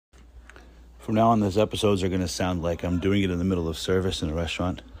From now on, those episodes are going to sound like I'm doing it in the middle of service in a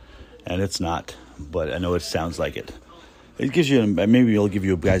restaurant, and it's not, but I know it sounds like it. It gives you, maybe it'll give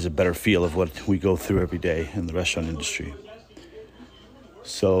you guys a better feel of what we go through every day in the restaurant industry.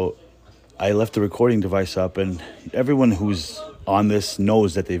 So I left the recording device up, and everyone who's on this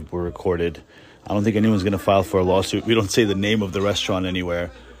knows that they were recorded. I don't think anyone's going to file for a lawsuit. We don't say the name of the restaurant anywhere,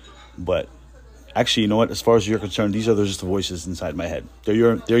 but actually, you know what? As far as you're concerned, these are just the voices inside my head.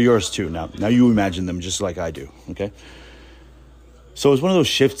 They're yours too. Now you imagine them just like I do. Okay. So it was one of those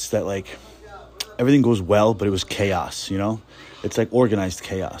shifts that like everything goes well, but it was chaos. You know, it's like organized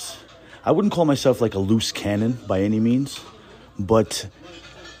chaos. I wouldn't call myself like a loose cannon by any means, but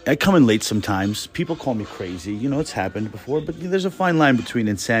I come in late sometimes. People call me crazy. You know, it's happened before, but there's a fine line between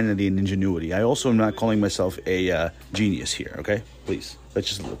insanity and ingenuity. I also am not calling myself a genius here. Okay, please. Let's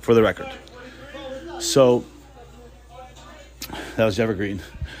just for the record. So, that was evergreen.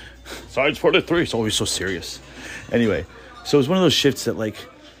 Science 43, it's always so serious. Anyway, so it's one of those shifts that, like,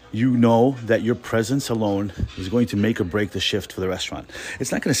 you know that your presence alone is going to make or break the shift for the restaurant.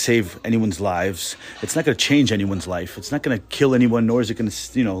 It's not going to save anyone's lives. It's not going to change anyone's life. It's not going to kill anyone, nor is it going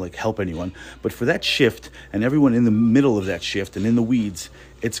to, help anyone. But for that shift, and everyone in the middle of that shift and in the weeds,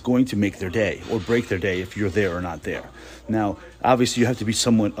 it's going to make their day or break their day if you're there or not there. Now, obviously, you have to be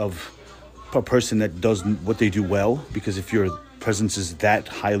somewhat of a person that does what they do well, because if your presence is that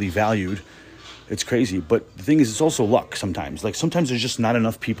highly valued, it's crazy. But the thing is, it's also luck sometimes. Like sometimes there's just not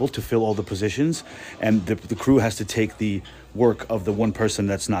enough people to fill all the positions, and the crew has to take the work of the one person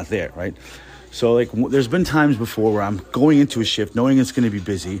that's not there, right? So like there's been times before where I'm going into a shift knowing it's going to be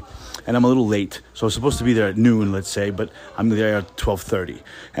busy, and I'm a little late. So I'm supposed to be there at noon, let's say, but I'm there at 12:30.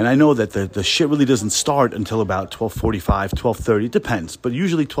 And I know that the shit really doesn't start until about 12:45, 12:30. It depends. But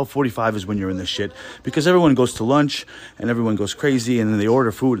usually 12:45 is when you're in the shit, because everyone goes to lunch and everyone goes crazy, and then they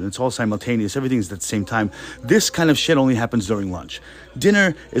order food and it's all simultaneous. Everything's at the same time. This kind of shit only happens during lunch.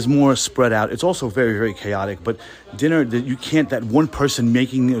 Dinner is more spread out. It's also very, very chaotic. But dinner, you can't, that one person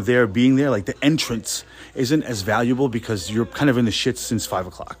being there, like the entrance isn't as valuable because you're kind of in the shit since 5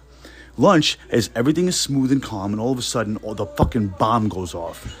 o'clock. Lunch is everything is smooth and calm, and all of a sudden, the fucking bomb goes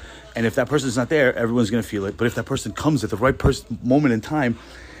off. And if that person's not there, everyone's gonna feel it. But if that person comes at the right moment in time,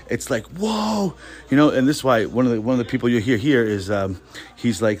 it's like, whoa, And this is why one of the people you hear here is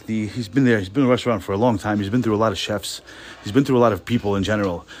he's been there. He's been in a restaurant for a long time. He's been through a lot of chefs. He's been through a lot of people in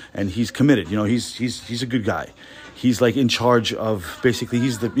general, and he's committed. He's a good guy. He's like in charge of, basically,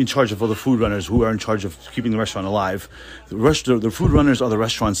 in charge of all the food runners who are in charge of keeping the restaurant alive. The food runners are the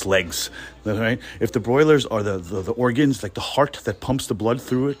restaurant's legs, right? If the broilers are the organs, like the heart that pumps the blood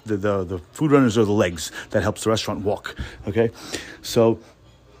through it, the food runners are the legs that helps the restaurant walk, okay? So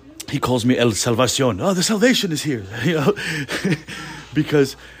he calls me El Salvacion. Oh, the salvation is here,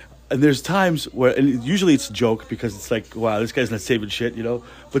 because... And there's times where, and usually it's a joke because it's like, wow, this guy's not saving shit,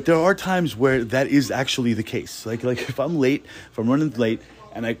 But there are times where that is actually the case. Like if I'm running late,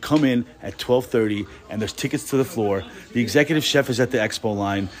 and I come in at 12:30, and there's tickets to the floor, the executive chef is at the expo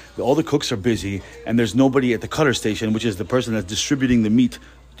line, all the cooks are busy, and there's nobody at the cutter station, which is the person that's distributing the meat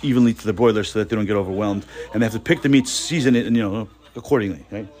evenly to the broilers so that they don't get overwhelmed, and they have to pick the meat, season it, and accordingly,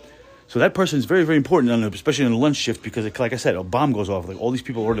 right? So that person is very, very important, especially in a lunch shift, because, like I said, a bomb goes off. Like all these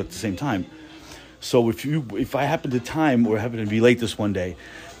people order at the same time. So if I happen to time or happen to be late this one day,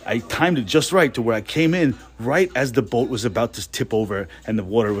 I timed it just right to where I came in right as the boat was about to tip over and the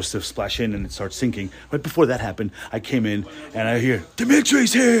water was to splash in and it starts sinking. Right before that happened, I came in and I hear,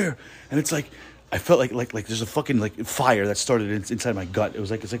 "Dimitri's here!" And it's like, I felt like there's a fucking like fire that started inside my gut. It's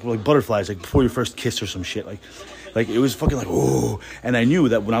like butterflies, like before your first kiss or some shit. Like it was fucking like, oh. And I knew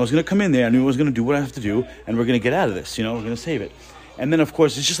that when I was going to come in there, I knew I was going to do what I have to do, and we're going to get out of this, we're going to save it. And then, of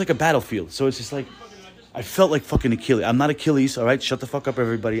course, it's just like a battlefield. So it's just like, I felt like fucking Achilles. I'm not Achilles, all right? Shut the fuck up,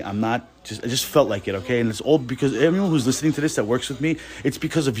 everybody. I just felt like it, okay? And it's all because everyone who's listening to this that works with me, it's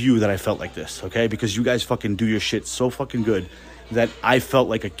because of you that I felt like this, okay? Because you guys fucking do your shit so fucking good that I felt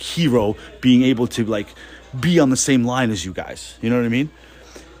like a hero being able to, like, be on the same line as you guys. You know what I mean?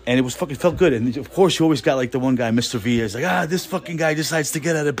 And it was fucking felt good. And of course, you always got like the one guy, Mr. V, is like, this fucking guy decides to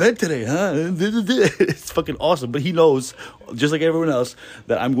get out of bed today, huh? It's fucking awesome. But he knows, just like everyone else,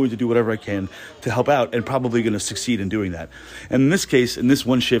 that I'm going to do whatever I can to help out, and probably going to succeed in doing that. And in this case, in this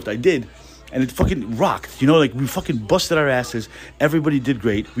one shift, I did. And it fucking rocked, like we fucking busted our asses. Everybody did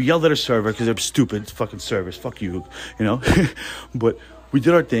great. We yelled at our server because they're stupid. It's fucking service. Fuck you, But we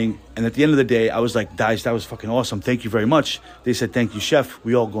did our thing, and at the end of the day, I was like, guys, that was fucking awesome. Thank you very much. They said, thank you, chef.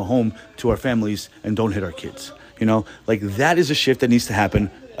 We all go home to our families and don't hit our kids. Like that is a shift that needs to happen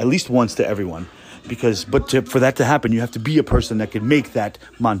at least once to everyone. For that to happen, you have to be a person that can make that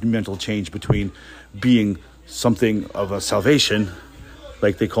monumental change between being something of a salvation,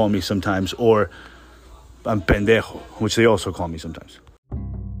 like they call me sometimes, or I'm pendejo, which they also call me sometimes.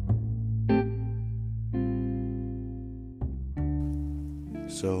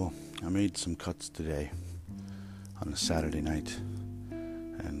 So I made some cuts today on a Saturday night,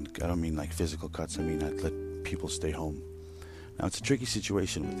 and I don't mean like physical cuts, I mean I'd let people stay home. Now it's a tricky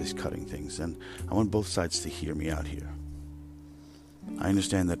situation with this cutting things, and I want both sides to hear me out here. I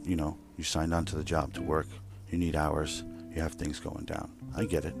understand that, you signed on to the job to work, you need hours, you have things going down. I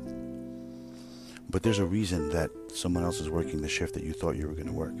get it. But there's a reason that someone else is working the shift that you thought you were going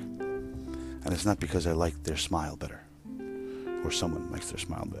to work. And it's not because I like their smile better, or someone likes their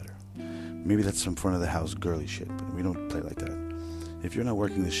smile better. Maybe that's some front of the house girly shit, but we don't play like that. If you're not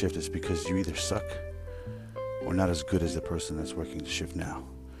working the shift, it's because you either suck or not as good as the person that's working the shift now.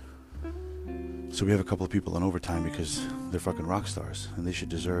 So we have a couple of people on overtime because they're fucking rock stars, and they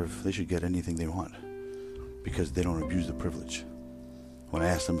should get anything they want because they don't abuse the privilege. When I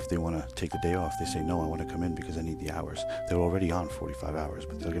ask them if they want to take the day off, they say, no, I want to come in because I need the hours. They're already on 45 hours,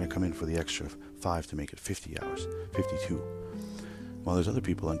 but they're going to come in for the extra 5 to make it 50 hours, 52. While there's other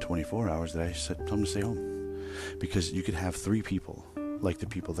people on 24 hours that I said, tell them to stay home. Because you could have 3 people, like the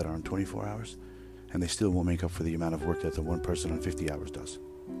people that are on 24 hours, and they still won't make up for the amount of work that the one person on 50 hours does.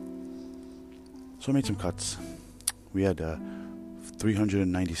 So I made some cuts. We had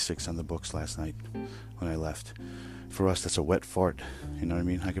 396 on the books last night when I left. For us, that's a wet fart, you know what I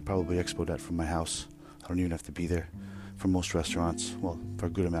mean? I could probably expo that from my house. I don't even have to be there. For most restaurants, well, for a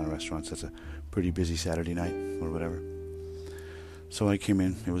good amount of restaurants, that's a pretty busy Saturday night or whatever. So I came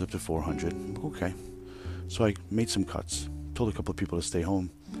in, it was up to 400. Okay. So I made some cuts. Told a couple of people to stay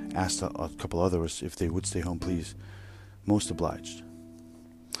home. Asked a couple others if they would stay home, please. Most obliged.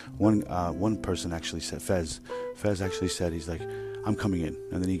 One person actually said, Fez actually said, he's like, I'm coming in.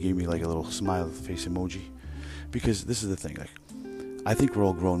 And then he gave me like a little smile face emoji. Because this is the thing, like, I think we're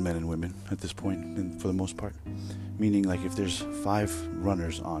all grown men and women at this point, and for the most part. Meaning, like, if there's 5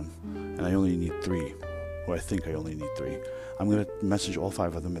 runners on, and I only need 3, or I think I only need 3, I'm going to message all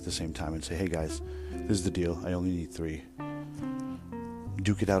 5 of them at the same time and say, hey guys, this is the deal, I only need 3.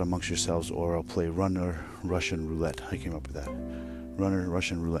 Duke it out amongst yourselves, or I'll play runner Russian roulette. I came up with that. Runner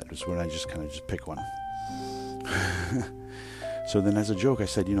Russian roulette is when I just pick one. So then as a joke I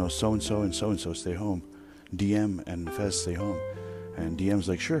said, so-and-so and so-and-so stay home. DM and Fez stay home. And DM's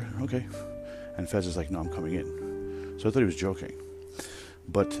like, sure, okay. And Fez is like, no, I'm coming in. So I thought he was joking.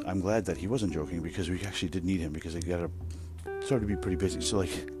 But I'm glad that he wasn't joking, because we actually did need him, because it started to be pretty busy. So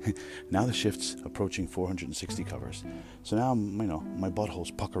now the shift's approaching 460 covers. So now my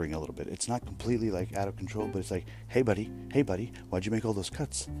butthole's puckering a little bit. It's not completely like out of control, but it's like, hey buddy, why'd you make all those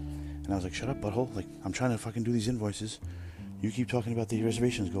cuts? And I was like, shut up, butthole. Like, I'm trying to fucking do these invoices. You keep talking about the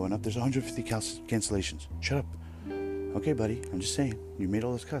reservations going up. There's 150 cancellations. Shut up. Okay, buddy. I'm just saying. You made all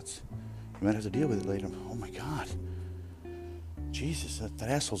those cuts. You might have to deal with it later. Oh, my God. Jesus, that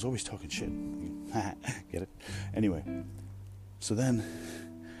asshole's always talking shit. Get it? Anyway. So then,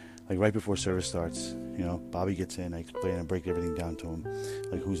 like right before service starts, Bobby gets in. I explain and break everything down to him.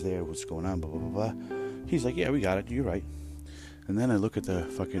 Like, who's there? What's going on? Blah, blah, blah, blah. He's like, yeah, we got it. You're right. And then I look at the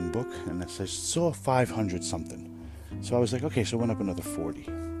fucking book, and it says, saw 500 something. So I was like, okay, so it went up another 40.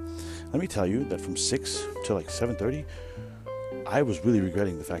 Let me tell you that from 6 to like 7:30, I was really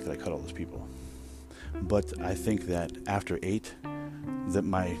regretting the fact that I cut all those people. But I think that after 8, that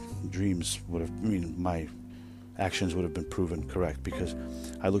my my actions would have been proven correct, because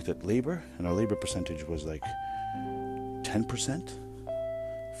I looked at labor, and our labor percentage was like 10%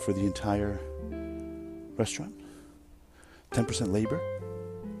 for the entire restaurant. 10% labor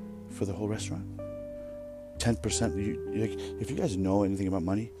for the whole restaurant. 10%. If you guys know anything about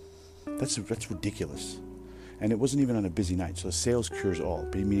money, that's ridiculous. And it wasn't even on a busy night, so sales cures all.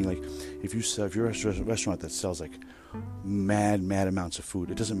 Meaning, like, if you're a restaurant that sells like mad amounts of food,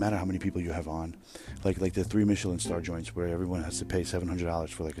 it doesn't matter how many people you have on. Like the 3 Michelin star joints where everyone has to pay $700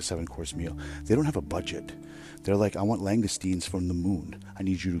 for like a 7-course meal. They don't have a budget. They're like, I want langoustines from the moon. I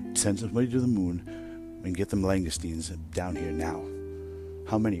need you to send somebody to the moon and get them langoustines down here now.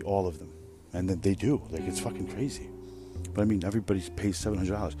 How many? All of them. And then they do. Like, it's fucking crazy. But I mean, everybody pays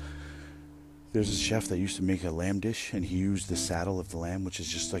 $700. There's a chef that used to make a lamb dish, and he used the saddle of the lamb, which is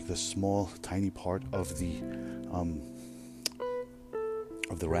just like the small, tiny part of the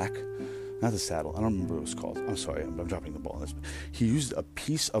rack. Not the saddle. I don't remember what it was called. I'm sorry. I'm dropping the ball on this. He used a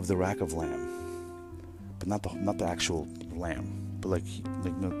piece of the rack of lamb, but not the actual lamb, but like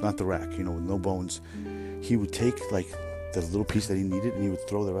not the rack. With no bones. He would take like the little piece that he needed, and he would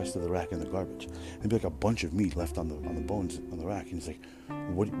throw the rest of the rack in the garbage. There'd be like a bunch of meat left on the bones on the rack, and he's like,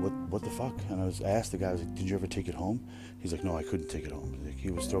 what the fuck? And I asked the guy, I was like, did you ever take it home? He's like, no, I couldn't take it home. Like,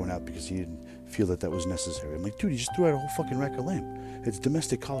 he was throwing out because he didn't feel that was necessary. I'm like, dude, you just threw out a whole fucking rack of lamb. It's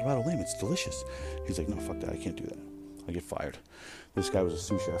domestic Colorado lamb. It's delicious. He's like, no, fuck that. I can't do that. I get fired. This guy was a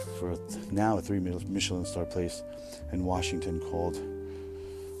sous chef for now a 3 Michelin star place in Washington called,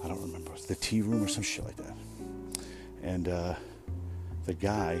 I don't remember, the Tea Room or some shit like that. And the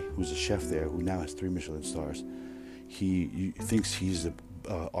guy who's a chef there, who now has 3 Michelin stars, he thinks he's the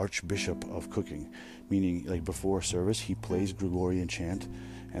archbishop of cooking, meaning like before service he plays Gregorian chant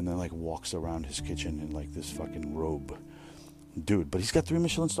and then like walks around his kitchen in like this fucking robe, dude. But he's got 3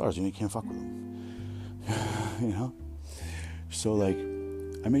 Michelin stars, and you can't fuck with him, you know. So like,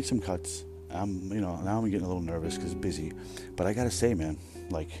 I made some cuts. Now I'm getting a little nervous because it's busy, but I gotta say, man,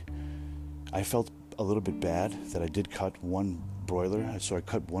 like, I felt a little bit bad that I did cut one broiler, so I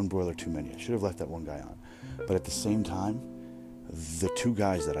cut one broiler too many. I should have left that one guy on. But at the same time, the 2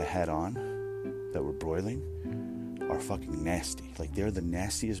 guys that I had on that were broiling are fucking nasty. Like, they're the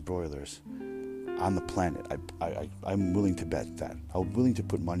nastiest broilers on the planet. I'm willing to bet that. I'm willing to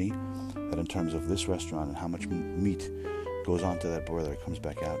put money that in terms of this restaurant and how much meat goes onto that broiler, it comes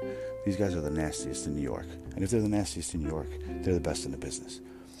back out, these guys are the nastiest in New York. And if they're the nastiest in New York, they're the best in the business.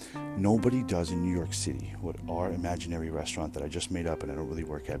 Nobody does in New York City what our imaginary restaurant that I just made up and I don't really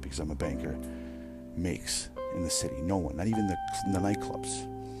work at because I'm a banker makes in the city. No one, not even the nightclubs,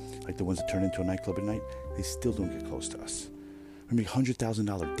 like the ones that turn into a nightclub at night, they still don't get close to us. We make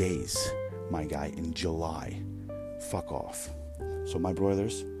 $100,000 days, my guy, in July. Fuck off. So my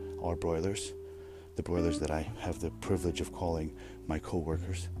broilers, our broilers, the broilers that I have the privilege of calling my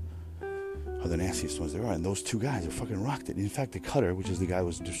co-workers, are the nastiest ones there are. And those 2 guys are fucking rocked it. In fact, the cutter, which is the guy who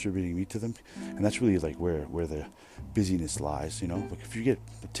was distributing meat to them, and that's really like where the busyness lies, you know. Like, if you get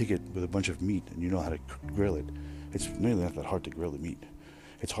a ticket with a bunch of meat and you know how to grill it, it's really not that hard to grill the meat.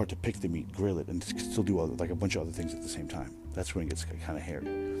 It's hard to pick the meat, grill it, and still do like a bunch of other things at the same time. That's when it gets kind of hairy.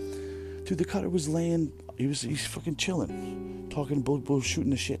 Dude, the cutter was he's fucking chilling, talking, shooting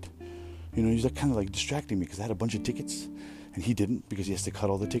the shit. You know, he's like kind of like distracting me because I had a bunch of tickets, and he didn't because he has to cut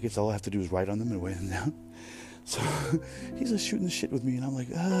all the tickets. All I have to do is write on them and weigh them down. So he's just shooting the shit with me, and I'm like,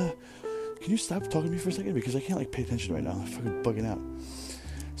 can you stop talking to me for a second, because I can't like pay attention right now. I'm fucking bugging out.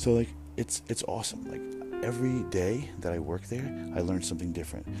 So like, it's awesome. Like, every day that I work there, I learn something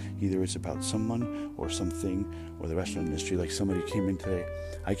different. Either it's about someone or something or the restaurant industry. Like, somebody came in today.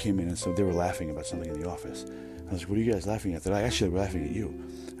 I came in and so they were laughing about something in the office. I was like, what are you guys laughing at? They're like, actually, we're laughing at you.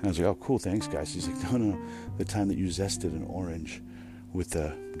 And I was like, oh, cool, thanks, guys. He's like, no, the time that you zested an orange with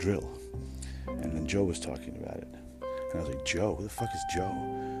the drill. And then Joe was talking about it. And I was like, Joe? Who the fuck is Joe?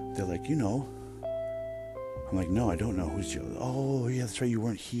 They're like, you know. I'm like, no, I don't know. Who's Joe? Oh, yeah, that's right, you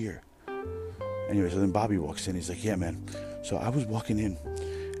weren't here. Anyway, so then Bobby walks in. He's like, yeah, man. So I was walking in,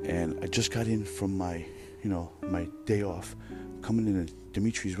 and I just got in from my day off. Coming in, and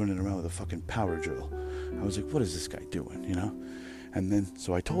Dimitri's running around with a fucking power drill. I was like, what is this guy doing, you know? And then,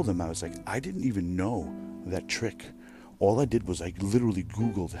 so I told him, I was like, I didn't even know that trick. All I did was I literally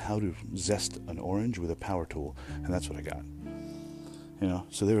Googled how to zest an orange with a power tool, and that's what I got. You know?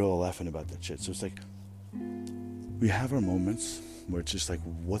 So they were all laughing about that shit. So it's like, we have our moments where it's just like,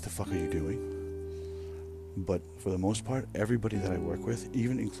 what the fuck are you doing? But for the most part, everybody that I work with,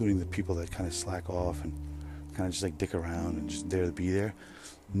 even including the people that kind of slack off and kind of just like dick around and just there to be there,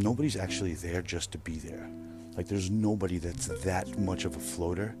 nobody's actually there just to be there. Like, there's nobody that's that much of a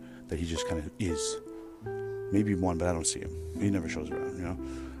floater that he just kind of is. Maybe one, but I don't see him. He never shows around, you know?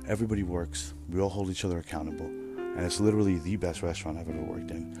 Everybody works. We all hold each other accountable. And it's literally the best restaurant I've ever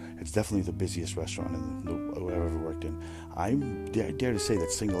worked in. It's definitely the busiest restaurant I've ever worked in. I dare to say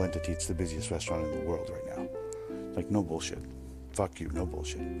that single entity, it's the busiest restaurant in the world right now. Like, no bullshit. Fuck you, no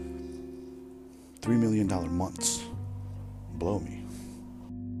bullshit. $3 million months. Blow me.